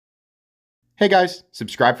Hey guys,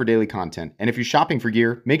 subscribe for daily content, and if you're shopping for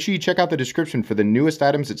gear, make sure you check out the description for the newest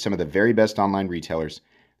items at some of the very best online retailers.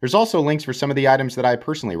 There's also links for some of the items that I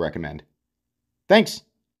personally recommend. Thanks!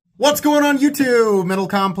 What's going on YouTube? Metal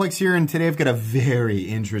Complex here, and today I've got a very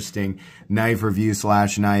interesting knife review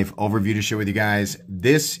slash knife overview to share with you guys.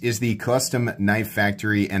 This is the Custom Knife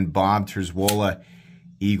Factory and Bob Terzuola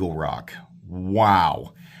Eagle Rock.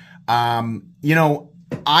 Wow. I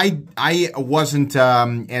wasn't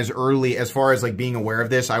as early as far as like being aware of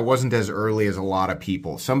this. I wasn't as early as a lot of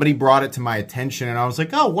people. Somebody brought it to my attention and I was like,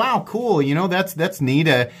 oh wow, cool. You know, that's neat.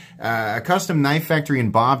 A Custom Knife Factory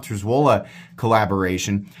and Bob Terzuola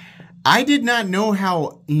collaboration. I did not know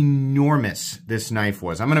how enormous this knife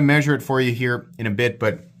was. I'm going to measure it for you here in a bit,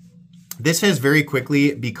 but this has very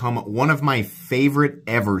quickly become one of my favorite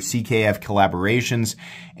ever CKF collaborations,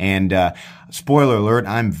 and spoiler alert,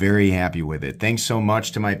 I'm very happy with it. Thanks so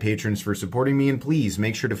much to my patrons for supporting me, and please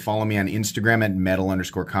make sure to follow me on Instagram at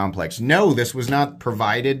metal_complex. No, this was not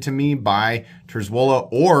provided to me by Terzuola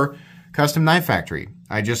or Custom Knife Factory.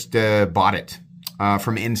 I just bought it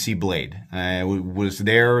from NC Blade. I was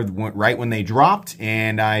there right when they dropped,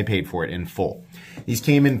 and I paid for it in full. These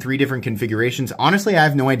came in 3 different configurations. Honestly, I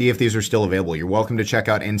have no idea if these are still available. You're welcome to check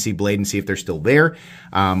out NC Blade and see if they're still there.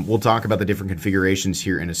 We'll talk about the different configurations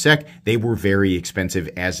here in a sec. They were very expensive,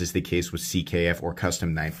 as is the case with CKF or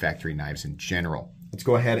Custom Knife Factory knives in general. Let's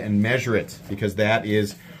go ahead and measure it, because that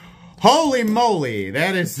is, holy moly,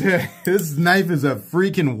 that is, this knife is a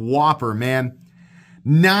freaking whopper, man.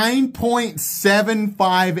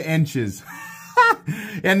 9.75 inches.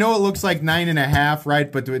 I know it looks like 9.5,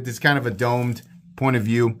 right? But it's kind of a domed point of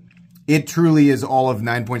view. It truly is all of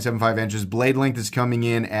 9.75 inches. Blade length is coming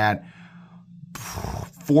in at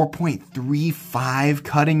 4.35.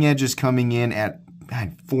 Cutting edge is coming in at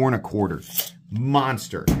 4.25.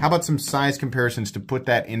 Monster. How about some size comparisons to put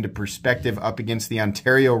that into perspective up against the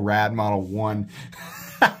Ontario Rad Model 1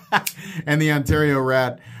 and the Ontario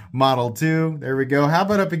Rad Model 2. There we go. How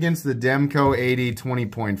about up against the Demco 80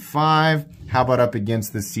 20.5? How about up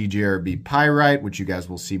against the CJRB Pyrite, which you guys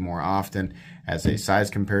will see more often as a size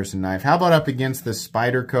comparison knife? How about up against the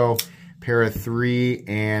Spyderco Para 3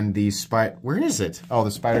 and the where is it? Oh, the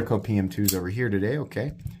Spyderco PM2's over here today.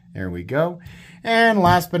 Okay, there we go. And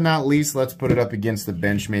last but not least, let's put it up against the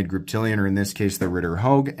Benchmade Griptilian, or in this case, the Ritter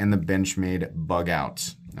Hogue, and the Benchmade Bug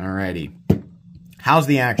Outs. Alrighty. How's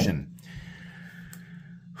the action?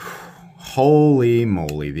 Holy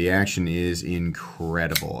moly, the action is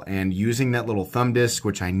incredible. And using that little thumb disc,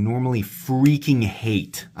 which I normally freaking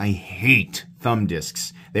hate. I hate thumb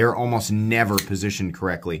discs. They are almost never positioned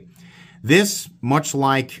correctly. This, much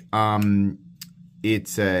like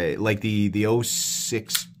it's like the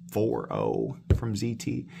 0640 from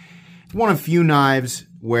ZT, it's one of few knives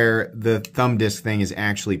where the thumb disc thing is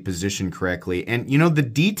actually positioned correctly. And you know, the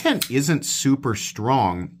detent isn't super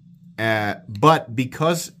strong. But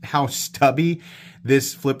because how stubby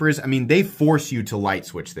this flipper is, I mean, they force you to light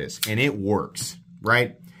switch this, and it works,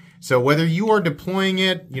 right? So whether you are deploying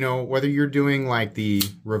it, you know, whether you're doing like the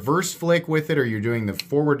reverse flick with it or you're doing the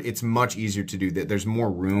forward, it's much easier to do that. There's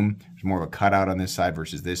more room. There's more of a cutout on this side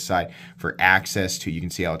versus this side for access to, you can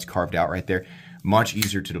see how it's carved out right there. Much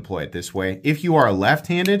easier to deploy it this way. If you are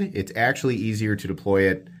left-handed, it's actually easier to deploy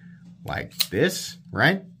it like this,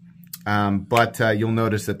 right? But you'll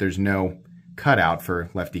notice that there's no cutout for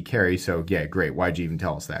lefty carry, so yeah, great. Why'd you even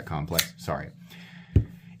tell us that, Complex? Sorry.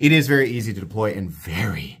 It is very easy to deploy and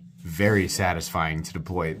very, very satisfying to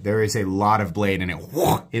deploy. There is a lot of blade, and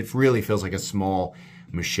it really feels like a small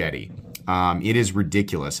machete. It is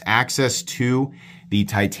ridiculous. Access to the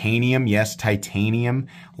titanium, yes, titanium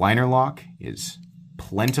liner lock is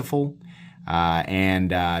plentiful, and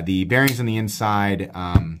the bearings on the inside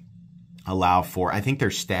allow for, I think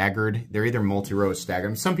they're staggered. They're either multi-row or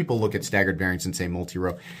staggered. Some people look at staggered bearings and say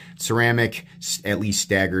multi-row. Ceramic, at least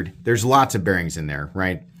staggered. There's lots of bearings in there,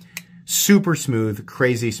 right? Super smooth,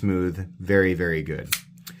 crazy smooth, very, very good.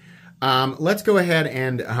 Let's go ahead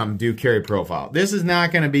and do carry profile. This is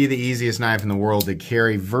not going to be the easiest knife in the world to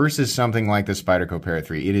carry versus something like the Spyderco Para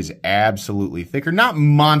 3. It is absolutely thicker. Not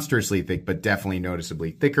monstrously thick, but definitely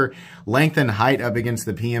noticeably thicker. Length and height up against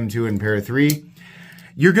the PM2 and Para 3.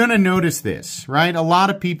 You're going to notice this, right? A lot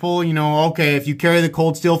of people, you know, okay, if you carry the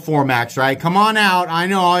Cold Steel 4MAX, right? Come on out. I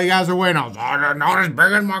know all you guys are waiting. Not as big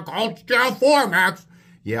as my Cold Steel 4MAX.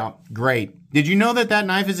 Yeah, great. Did you know that that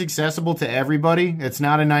knife is accessible to everybody? It's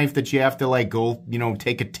not a knife that you have to like go, you know,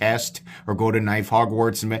 take a test or go to Knife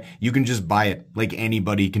Hogwarts. And you can just buy it. Like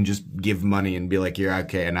anybody can just give money and be like, yeah,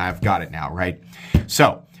 okay, and I've got it now, right?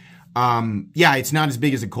 So, yeah, it's not as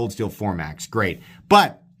big as a Cold Steel 4MAX. Great.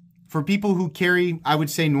 But for people who carry, I would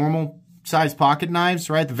say, normal size pocket knives,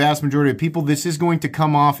 right? The vast majority of people, this is going to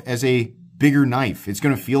come off as a bigger knife. It's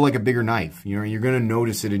going to feel like a bigger knife. You know, you're going to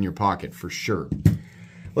notice it in your pocket for sure.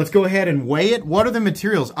 Let's go ahead and weigh it. What are the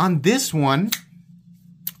materials? On this one,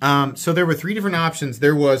 so there were 3 different options.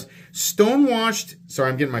 There was stonewashed, sorry,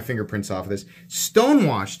 I'm getting my fingerprints off of this,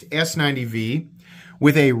 stonewashed S90V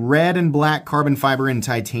with a red and black carbon fiber and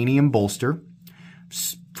titanium bolster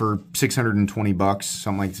for 620 bucks,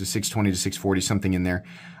 something like 620 to 640, something in there.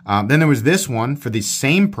 Then there was this one for the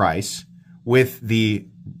same price with the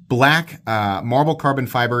black marble carbon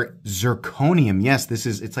fiber zirconium. Yes,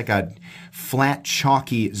 it's like a flat,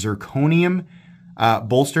 chalky zirconium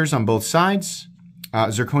bolsters on both sides,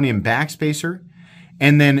 zirconium backspacer,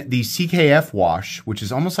 and then the CKF wash, which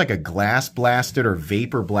is almost like a glass blasted or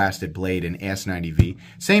vapor blasted blade in S90V.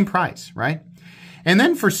 Same price, right? And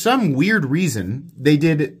then for some weird reason, they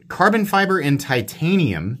did carbon fiber and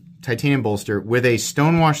titanium bolster with a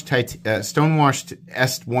stonewashed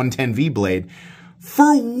S110V blade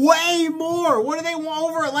for way more. What do they want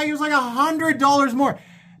over it? Like it was like $100 more.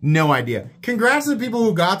 No idea. Congrats to the people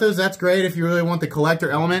who got those. That's great if you really want the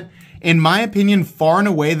collector element. In my opinion, far and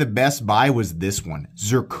away the best buy was this one.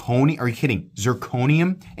 Zirconium. Are you kidding?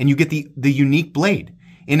 Zirconium, and you get the unique blade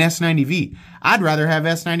in S90V. I'd rather have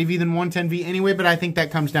S90V than 110V anyway, but I think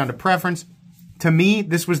that comes down to preference. To me,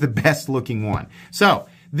 this was the best looking one. So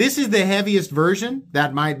this is the heaviest version.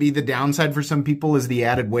 That might be the downside for some people is the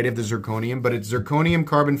added weight of the zirconium, but it's zirconium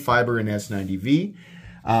carbon fiber in S90V.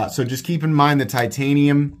 So just keep in mind the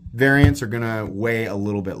titanium variants are gonna weigh a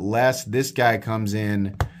little bit less. This guy comes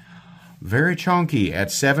in very chunky at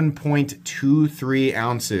 7.23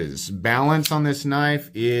 ounces. Balance on this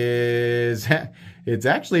knife is, it's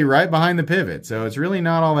actually right behind the pivot. So it's really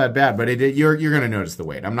not all that bad, but you're going to notice the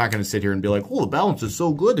weight. I'm not going to sit here and be like, oh, the balance is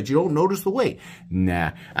so good that you don't notice the weight.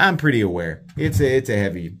 Nah, I'm pretty aware. It's a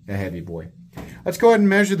heavy boy. Let's go ahead and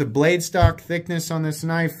measure the blade stock thickness on this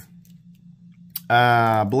knife.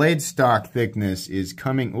 Blade stock thickness is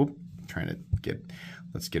coming,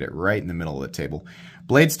 let's get it right in the middle of the table.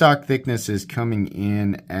 Blade stock thickness is coming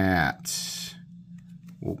in at,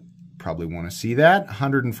 we'll probably want to see that,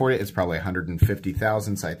 140, it's probably 150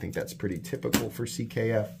 thousandths. I think that's pretty typical for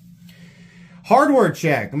CKF. Hardware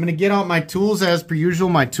check. I'm going to get out my tools as per usual.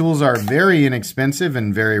 My tools are very inexpensive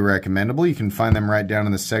and very recommendable. You can find them right down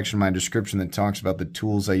in the section of my description that talks about the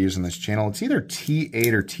tools I use on this channel. It's either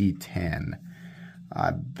T8 or T10.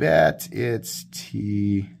 I bet it's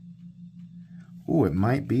Ooh, it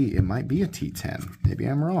might be a T10. Maybe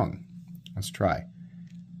I'm wrong. Let's try.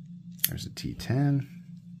 There's a T10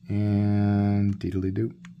 and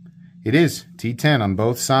deedly-doo. It is T10 on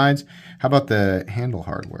both sides. How about the handle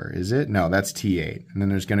hardware? Is it? No, that's T8. And then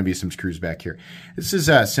there's going to be some screws back here. This is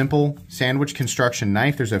a simple sandwich construction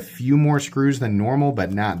knife. There's a few more screws than normal,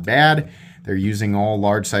 but not bad. They're using all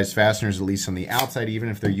large size fasteners, at least on the outside. Even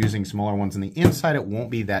if they're using smaller ones on the inside, it won't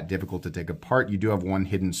be that difficult to take apart. You do have one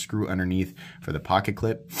hidden screw underneath for the pocket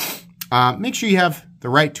clip. Make sure you have the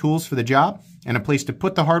right tools for the job and a place to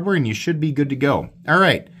put the hardware, and you should be good to go. All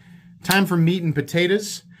right, time for meat and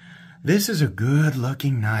potatoes. This is a good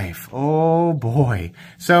looking knife. Oh boy.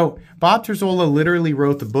 So Bob Terzuola literally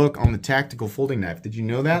wrote the book on the tactical folding knife. Did you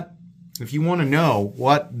know that? If you want to know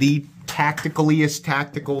what the tacticaliest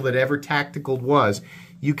tactical that ever tacticaled was,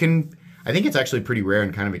 you can, I think it's actually pretty rare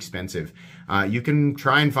and kind of expensive. You can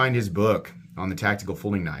try and find his book on the tactical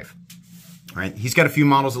folding knife. All right, he's got a few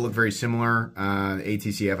models that look very similar.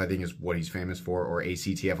 ATCF, I think, is what he's famous for, or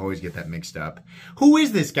ACTF. I always get that mixed up. Who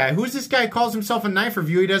is this guy? Who is this guy who calls himself a knife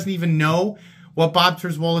reviewer? He doesn't even know what Bob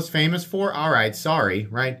Terzuola is famous for? All right, sorry,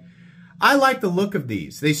 right? I like the look of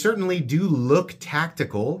these. They certainly do look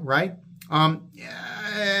tactical, right?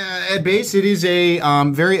 At base, it is a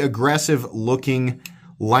very aggressive looking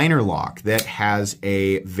liner lock that has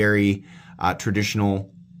a very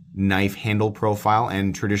traditional knife handle profile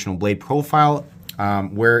and traditional blade profile.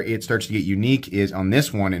 Where it starts to get unique is on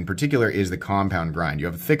this one in particular is the compound grind. You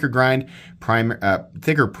have a thicker grind,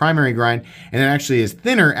 thicker primary grind, and it actually is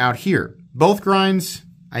thinner out here. Both grinds,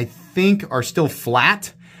 I think, are still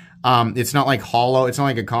flat. It's not like hollow. It's not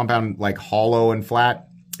like a compound like hollow and flat.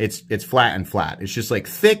 It's flat and flat. It's just like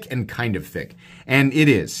thick and kind of thick. And it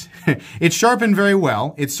is. It's sharpened very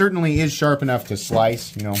well. It certainly is sharp enough to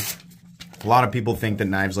slice. You know, a lot of people think that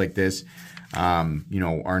knives like this, you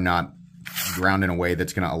know, are not ground in a way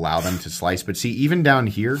that's going to allow them to slice. But see, even down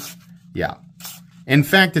here, yeah. In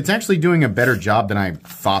fact, it's actually doing a better job than I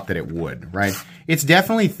thought that it would, right? It's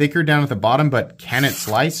definitely thicker down at the bottom, but can it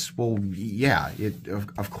slice? Well, yeah,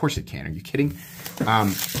 of course it can. Are you kidding?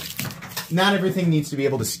 not everything needs to be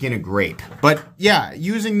able to skin a grape. But yeah,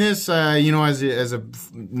 using this, you know, as a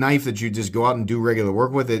knife that you just go out and do regular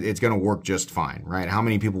work with, it's going to work just fine, right? How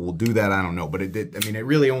many people will do that, I don't know. But I mean, it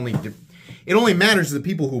really only matters to the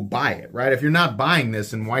people who buy it, right? If you're not buying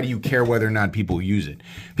this, then why do you care whether or not people use it?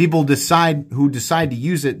 People who decide to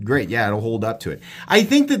use it, great, yeah, it'll hold up to it. I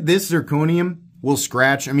think that this zirconium will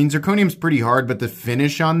scratch. I mean, zirconium's pretty hard, but the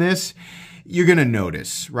finish on this, you're going to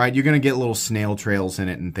notice, right? You're going to get little snail trails in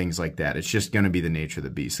it and things like that. It's just going to be the nature of the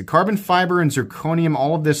beast. The carbon fiber and zirconium,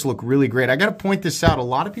 all of this look really great. I got to point this out. A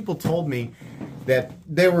lot of people told me that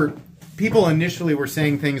people initially were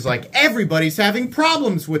saying things like, everybody's having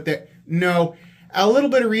problems with it. No, a little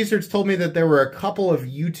bit of research told me that there were a couple of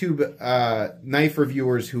YouTube knife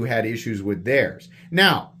reviewers who had issues with theirs.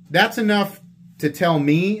 Now, that's enough to tell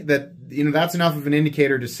me that, you know, that's enough of an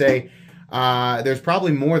indicator to say, there's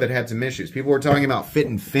probably more that had some issues. People were talking about fit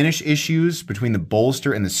and finish issues between the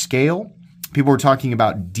bolster and the scale. People were talking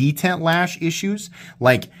about detent lash issues,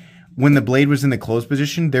 like when the blade was in the closed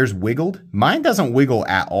position, there's wiggled. Mine doesn't wiggle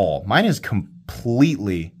at all. Mine is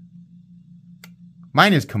completely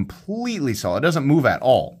solid. It doesn't move at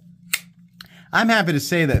all. I'm happy to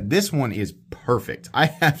say that this one is perfect. I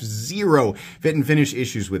have zero fit and finish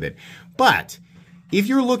issues with it. But if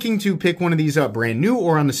you're looking to pick one of these up brand new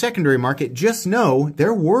or on the secondary market, just know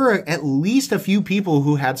there were at least a few people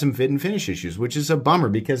who had some fit and finish issues, which is a bummer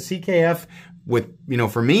because CKF, with, you know,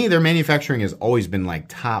 for me, their manufacturing has always been like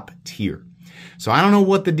top tier. So I don't know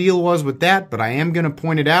what the deal was with that, but I am going to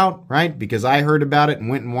point it out, right? Because I heard about it and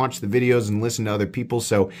went and watched the videos and listened to other people.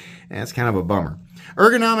 So that's kind of a bummer.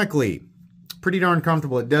 Ergonomically, pretty darn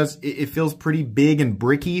comfortable. It feels pretty big and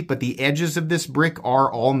bricky, but the edges of this brick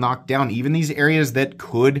are all knocked down. Even these areas that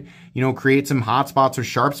could, you know, create some hot spots or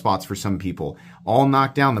sharp spots for some people, all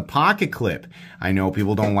knocked down. The pocket clip, I know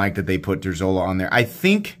people don't like that they put Terzuola on there. I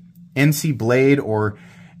think NC Blade or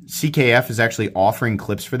CKF is actually offering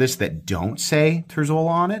clips for this that don't say Terzuola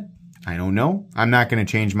on it. I don't know. I'm not going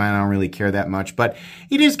to change mine. I don't really care that much, but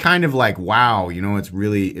it is kind of like, wow, you know,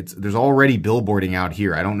 there's already billboarding out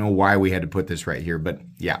here. I don't know why we had to put this right here, but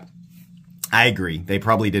yeah, I agree. They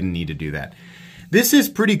probably didn't need to do that. This is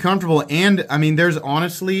pretty comfortable. And I mean, there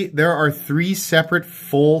are 3 separate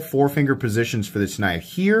full 4-finger positions for this knife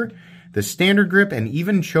here, the standard grip, and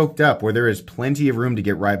even choked up where there is plenty of room to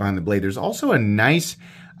get right behind the blade. There's also a nice,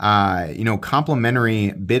 you know,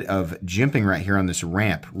 complementary bit of jimping right here on this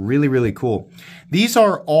ramp. Really, really cool. These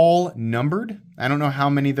are all numbered. I don't know how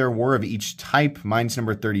many there were of each type. Mine's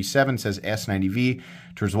number 37, says S90V,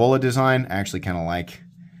 Terzuola design. I actually kind of like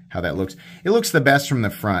how that looks. It looks the best from the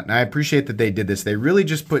front, and I appreciate that they did this. They really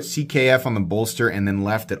just put CKF on the bolster and then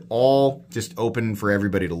left it all just open for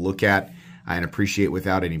everybody to look at and appreciate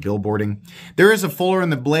without any billboarding. There is a fuller in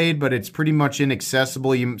the blade, but it's pretty much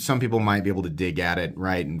inaccessible. Some people might be able to dig at it,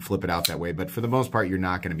 right, and flip it out that way, but for the most part, you're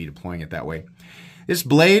not going to be deploying it that way. This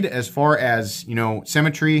blade, as far as, you know,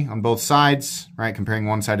 symmetry on both sides, right, comparing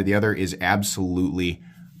one side to the other, is absolutely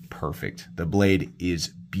perfect. The blade is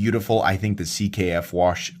beautiful. I think the CKF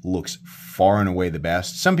wash looks far and away the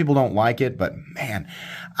best. Some people don't like it, but man,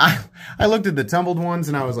 I looked at the tumbled ones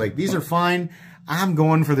and I was like, these are fine. I'm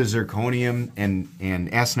going for the zirconium and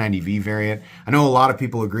S90V variant. I know a lot of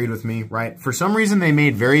people agreed with me, right? For some reason, they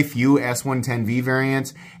made very few S110V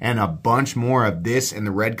variants and a bunch more of this and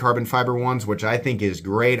the red carbon fiber ones, which I think is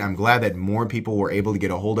great. I'm glad that more people were able to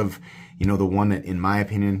get a hold of, you know, the one that, in my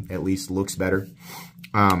opinion, at least looks better.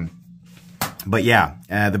 But yeah,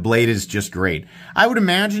 the blade is just great. I would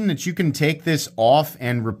imagine that you can take this off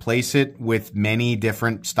and replace it with many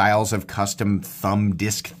different styles of custom thumb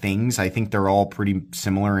disc things. I think they're all pretty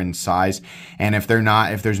similar in size. And if there's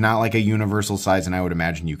not like a universal size, then I would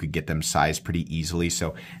imagine you could get them sized pretty easily.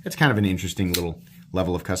 So it's kind of an interesting little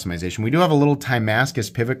level of customization. We do have a little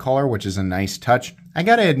Damascus pivot collar, which is a nice touch. I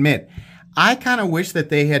gotta admit, I kind of wish that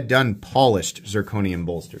they had done polished zirconium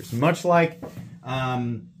bolsters, much like,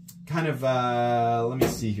 let me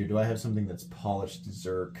see here. Do I have something that's polished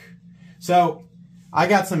zirc? So I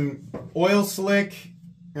got some oil slick,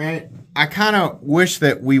 right? I kind of wish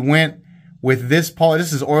that we went with this polish.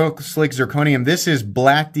 This is oil slick zirconium. This is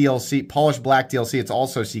black DLC, polished black DLC. It's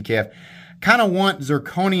also CKF. Kind of want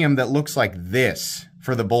zirconium that looks like this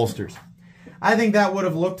for the bolsters. I think that would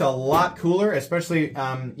have looked a lot cooler, especially,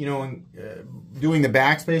 you know, doing the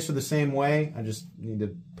backspace the same way. I just need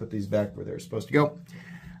to put these back where they're supposed to go.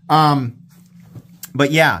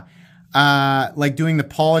 But yeah, like doing the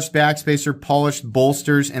polished backspacer, polished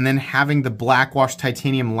bolsters, and then having the black wash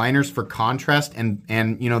titanium liners for contrast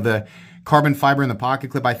and you know, the carbon fiber in the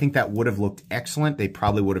pocket clip. I think that would have looked excellent. They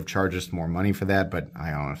probably would have charged us more money for that, but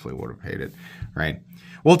I honestly would have paid it, right?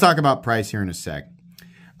 We'll talk about price here in a sec.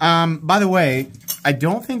 By the way, I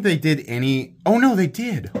don't think they did any... Oh, no, they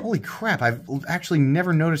did. Holy crap. I've actually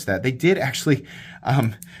never noticed that. They did actually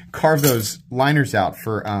carve those liners out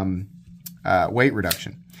for weight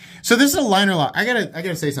reduction. So this is a liner lock. I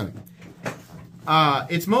gotta say something.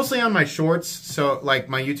 It's mostly on my shorts, so like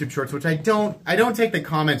my YouTube shorts, which I don't take the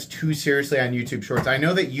comments too seriously on YouTube shorts. I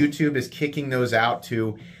know that YouTube is kicking those out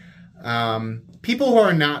to people who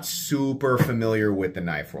are not super familiar with the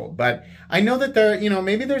knife world. But I know that there, you know,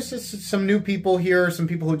 maybe there's just some new people here, some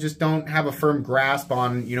people who just don't have a firm grasp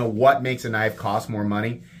on, you know, what makes a knife cost more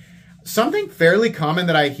money. Something fairly common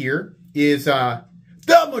that I hear is,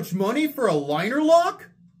 that much money for a liner lock?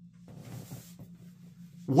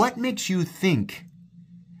 What makes you think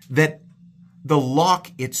that the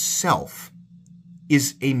lock itself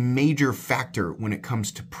is a major factor when it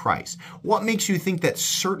comes to price? What makes you think that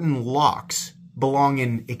certain locks belong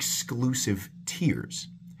in exclusive tiers?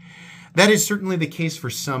 That is certainly the case for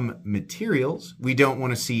some materials. We don't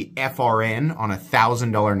want to see FRN on a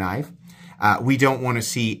 $1,000 knife. We don't want to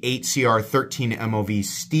see 8CR 13 MOV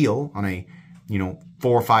steel on a, you know,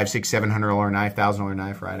 $400, $500, $600, $700 knife, $1,000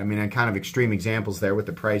 knife, right? I mean, kind of extreme examples there with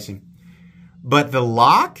the pricing. But the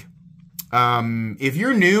lock, if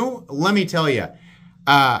you're new, let me tell you,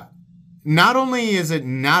 not only is it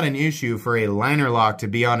not an issue for a liner lock to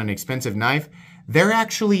be on an expensive knife, they're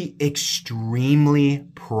actually extremely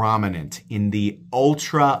prominent in the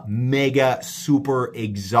ultra, mega, super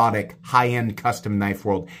exotic, high-end custom knife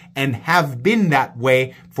world and have been that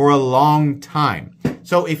way for a long time.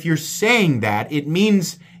 So if you're saying that, it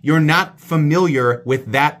means you're not familiar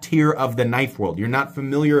with that tier of the knife world. You're not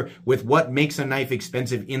familiar with what makes a knife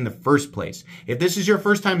expensive in the first place. If this is your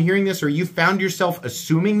first time hearing this or you found yourself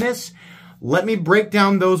assuming this, let me break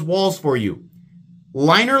down those walls for you.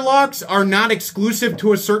 Liner locks are not exclusive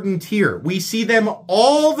to a certain tier. We see them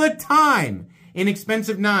all the time in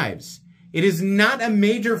expensive knives. It is not a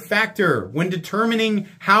major factor when determining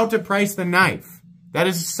how to price the knife. That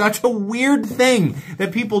is such a weird thing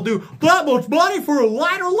that people do. That much money for a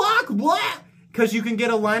liner lock? Blah! Because you can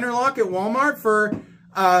get a liner lock at Walmart for,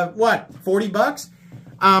 what, 40 bucks?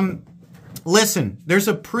 Listen, there's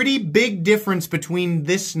a pretty big difference between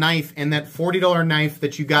this knife and that $40 knife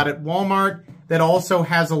that you got at Walmart that also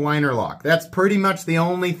has a liner lock. That's pretty much the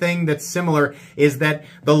only thing that's similar, is that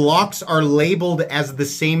the locks are labeled as the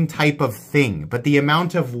same type of thing, but the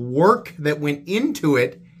amount of work that went into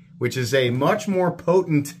it, which is a much more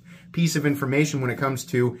potent piece of information when it comes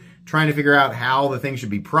to trying to figure out how the thing should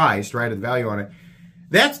be priced, right, the value on it,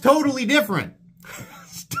 that's totally different.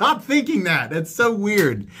 Stop thinking that. That's so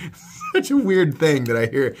weird. Such a weird thing that I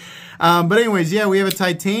hear. But anyways, yeah, we have a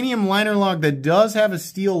titanium liner lock that does have a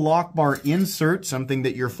steel lock bar insert, something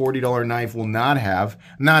that your $40 knife will not have.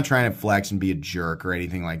 I'm not trying to flex and be a jerk or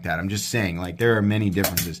anything like that. I'm just saying, like, there are many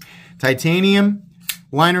differences. Titanium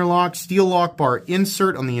liner lock, steel lock bar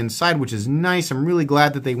insert on the inside, which is nice. I'm really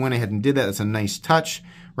glad that they went ahead and did that. That's a nice touch,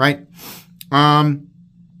 right?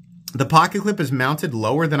 The pocket clip is mounted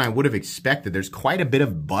lower than I would have expected. There's quite a bit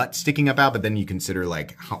of butt sticking up out, but then you consider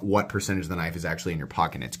like what percentage of the knife is actually in your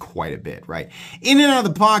pocket. It's quite a bit, right? In and out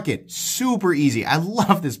of the pocket, super easy. I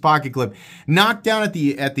love this pocket clip. Knocked down at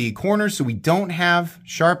the corners so we don't have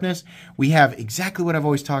sharpness. We have exactly what I've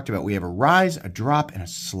always talked about. We have a rise, a drop, and a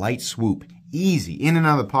slight swoop. Easy, in and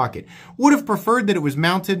out of the pocket. Would have preferred that it was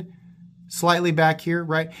mounted slightly back here,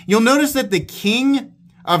 right? You'll notice that the king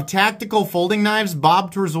of tactical folding knives,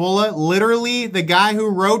 Bob Terzuola, literally the guy who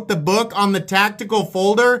wrote the book on the tactical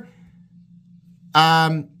folder.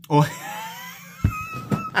 I was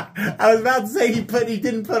about to say he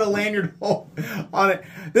didn't put a lanyard hole on it.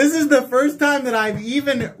 This is the first time that I've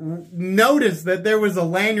even noticed that there was a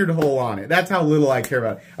lanyard hole on it. That's how little I care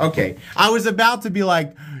about it. Okay, I was about to be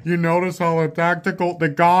like, you notice how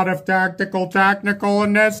the god of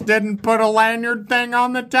technicalness didn't put a lanyard thing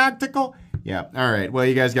on the tactical? Yeah, all right. Well,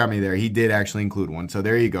 you guys got me there. He did actually include one. So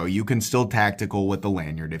there you go. You can still tactical with the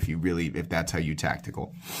lanyard if that's how you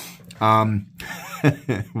tactical.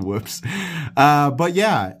 Whoops. But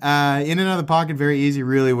yeah, in and out of the pocket, very easy.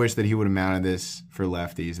 Really wish that he would have mounted this for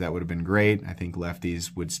lefties. That would have been great. I think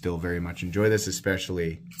lefties would still very much enjoy this,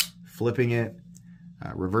 especially flipping it.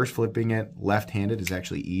 Reverse flipping it left-handed is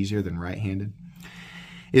actually easier than right-handed.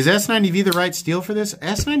 Is S90V the right steel for this?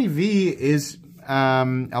 S90V is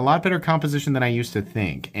a lot better composition than I used to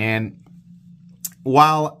think. And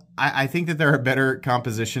while I think that there are better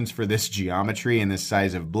compositions for this geometry and this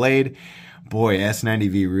size of blade. Boy,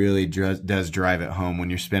 S90V really does drive it home when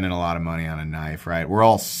you're spending a lot of money on a knife, right? We're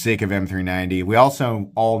all sick of M390. We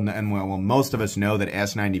also all, and well, most of us know that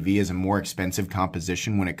S90V is a more expensive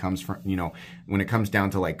composition when it comes from, when it comes down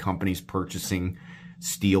to like companies purchasing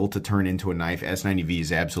steel to turn into a knife. S90V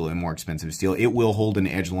is absolutely more expensive steel. It will hold an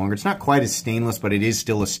edge longer. It's not quite as stainless, but it is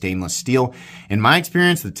still a stainless steel. In my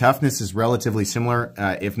experience, the toughness is relatively similar.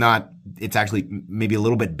 If not, it's actually maybe a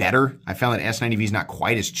little bit better. I found that S90V is not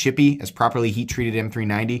quite as chippy as properly heat-treated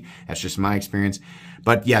M390. That's just my experience.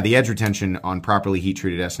 But yeah, the edge retention on properly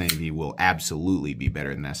heat-treated S90V will absolutely be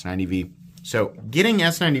better than S90V. So getting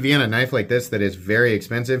S90V on a knife like this that is very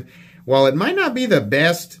expensive, while it might not be the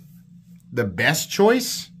best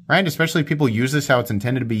choice, right? Especially if people use this how it's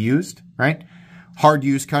intended to be used, right? Hard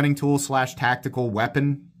use cutting tool / tactical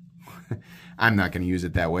weapon. I'm not going to use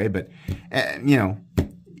it that way, but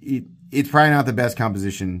it's probably not the best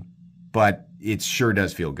composition, but it sure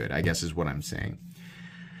does feel good, I guess is what I'm saying.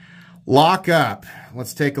 Lock up.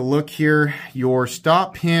 Let's take a look here. Your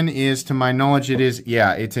stop pin is, to my knowledge,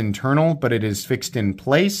 it's internal, but it is fixed in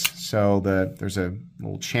place. So there's a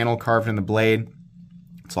little channel carved in the blade.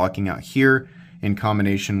 It's locking out here in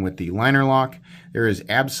combination with the liner lock. There is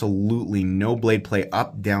absolutely no blade play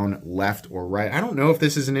up, down, left, or right. I don't know if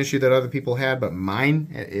this is an issue that other people had, but mine,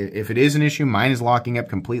 if it is an issue, mine is locking up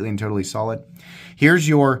completely and totally solid. Here's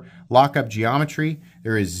your lockup geometry.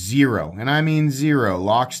 There is zero, and I mean zero,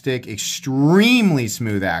 lock stick, extremely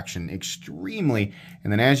smooth action, extremely.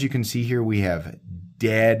 And then as you can see here, we have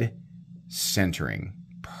dead centering.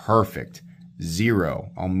 Perfect.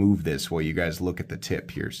 Zero. I'll move this while you guys look at the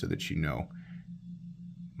tip here so that you know.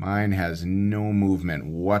 Mine has no movement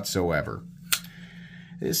whatsoever.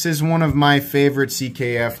 This is one of my favorite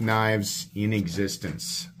CKF knives in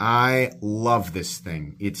existence. I love this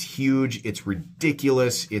thing. It's huge. It's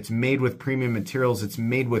ridiculous. It's made with premium materials. It's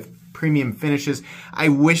made with premium finishes. I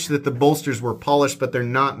wish that the bolsters were polished, but they're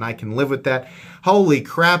not, and I can live with that. Holy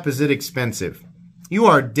crap, is it expensive. You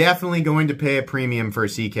are definitely going to pay a premium for a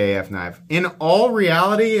CKF knife. In all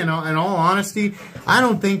reality, in all honesty, I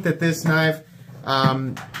don't think that this knife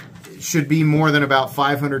should be more than about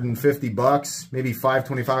 550 bucks, maybe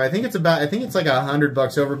 525. I think it's like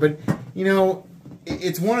 $100 over, but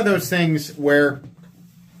it's one of those things where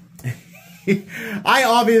I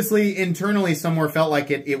obviously internally somewhere felt like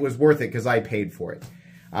it was worth it because I paid for it.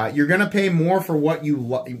 You're going to pay more for what you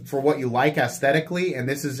like aesthetically, and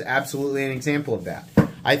this is absolutely an example of that.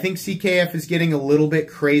 I think CKF is getting a little bit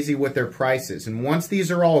crazy with their prices, and once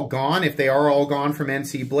these are all gone, if they are all gone from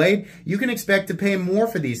NC Blade, you can expect to pay more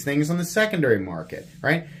for these things on the secondary market,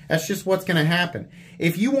 right? That's just what's going to happen.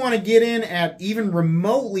 If you want to get in at even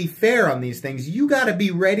remotely fair on these things, you got to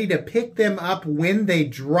be ready to pick them up when they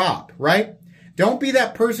drop, right? Don't be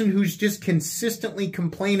that person who's just consistently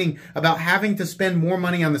complaining about having to spend more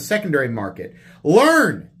money on the secondary market.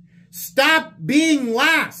 Learn. Stop being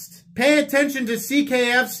last. Pay attention to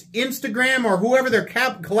CKF's Instagram or whoever they're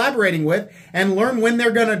collaborating with and learn when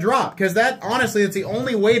they're going to drop. Because honestly, it's the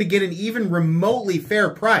only way to get an even remotely fair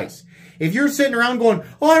price. If you're sitting around going,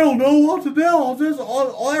 oh, I don't know what to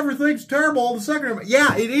do, everything's terrible on the secondary market.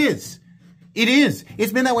 Yeah, it is. It is.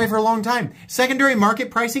 It's been that way for a long time. Secondary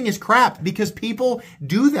market pricing is crap because people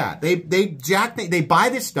do that. They buy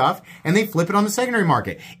this stuff and they flip it on the secondary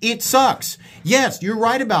market. It sucks. Yes, you're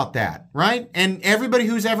right about that, right? And everybody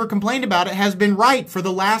who's ever complained about it has been right for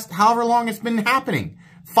the last however long it's been happening.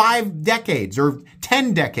 5 decades or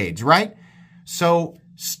 10 decades, right? So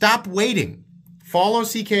stop waiting. Follow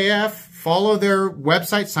CKF, follow their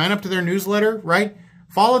website, sign up to their newsletter, right?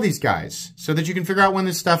 Follow these guys so that you can figure out when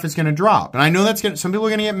this stuff is going to drop. And I know some people are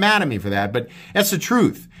going to get mad at me for that, but that's the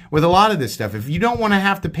truth. With a lot of this stuff, if you don't want to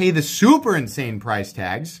have to pay the super insane price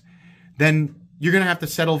tags, then you're going to have to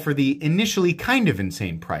settle for the initially kind of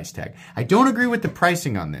insane price tag. I don't agree with the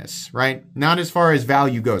pricing on this, right? Not as far as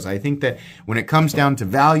value goes. I think that when it comes down to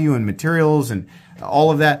value and materials and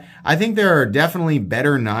all of that, I think there are definitely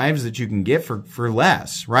better knives that you can get for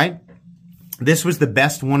less, right? This was the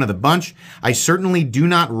best one of the bunch. I certainly do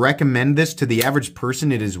not recommend this to the average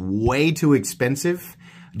person. It is way too expensive,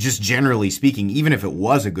 just generally speaking, even if it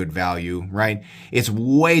was a good value, right? It's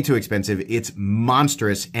way too expensive. It's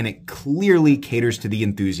monstrous, and it clearly caters to the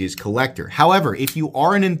enthusiast collector. However, if you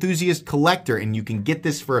are an enthusiast collector and you can get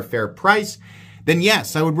this for a fair price, then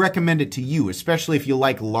yes, I would recommend it to you, especially if you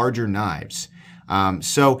like larger knives.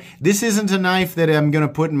 So this isn't a knife that I'm going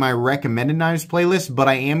to put in my recommended knives playlist, but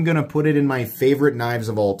I am going to put it in my favorite knives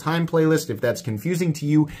of all time playlist. If that's confusing to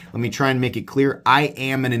you, let me try and make it clear. I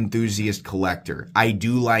am an enthusiast collector. I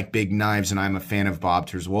do like big knives, and I'm a fan of Bob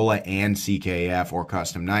Terzuola and CKF, or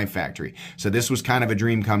Custom Knife Factory. So this was kind of a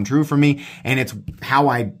dream come true for me, and it's how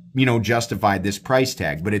I justified this price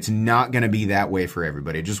tag, but it's not going to be that way for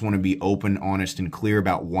everybody. I just want to be open, honest, and clear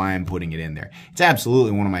about why I'm putting it in there. It's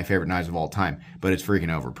absolutely one of my favorite knives of all time, but it's freaking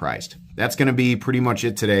overpriced. That's going to be pretty much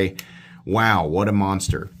it today. Wow, what a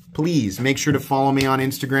monster. Please make sure to follow me on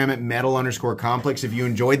Instagram at metal_complex. If you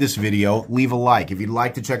enjoyed this video, leave a like. If you'd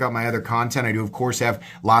like to check out my other content, I do, of course, have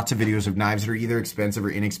lots of videos of knives that are either expensive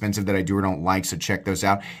or inexpensive that I do or don't like, so check those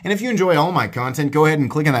out. And if you enjoy all my content, go ahead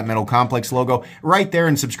and click on that Metal Complex logo right there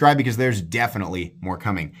and subscribe, because there's definitely more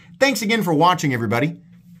coming. Thanks again for watching, everybody,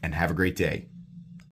 and have a great day.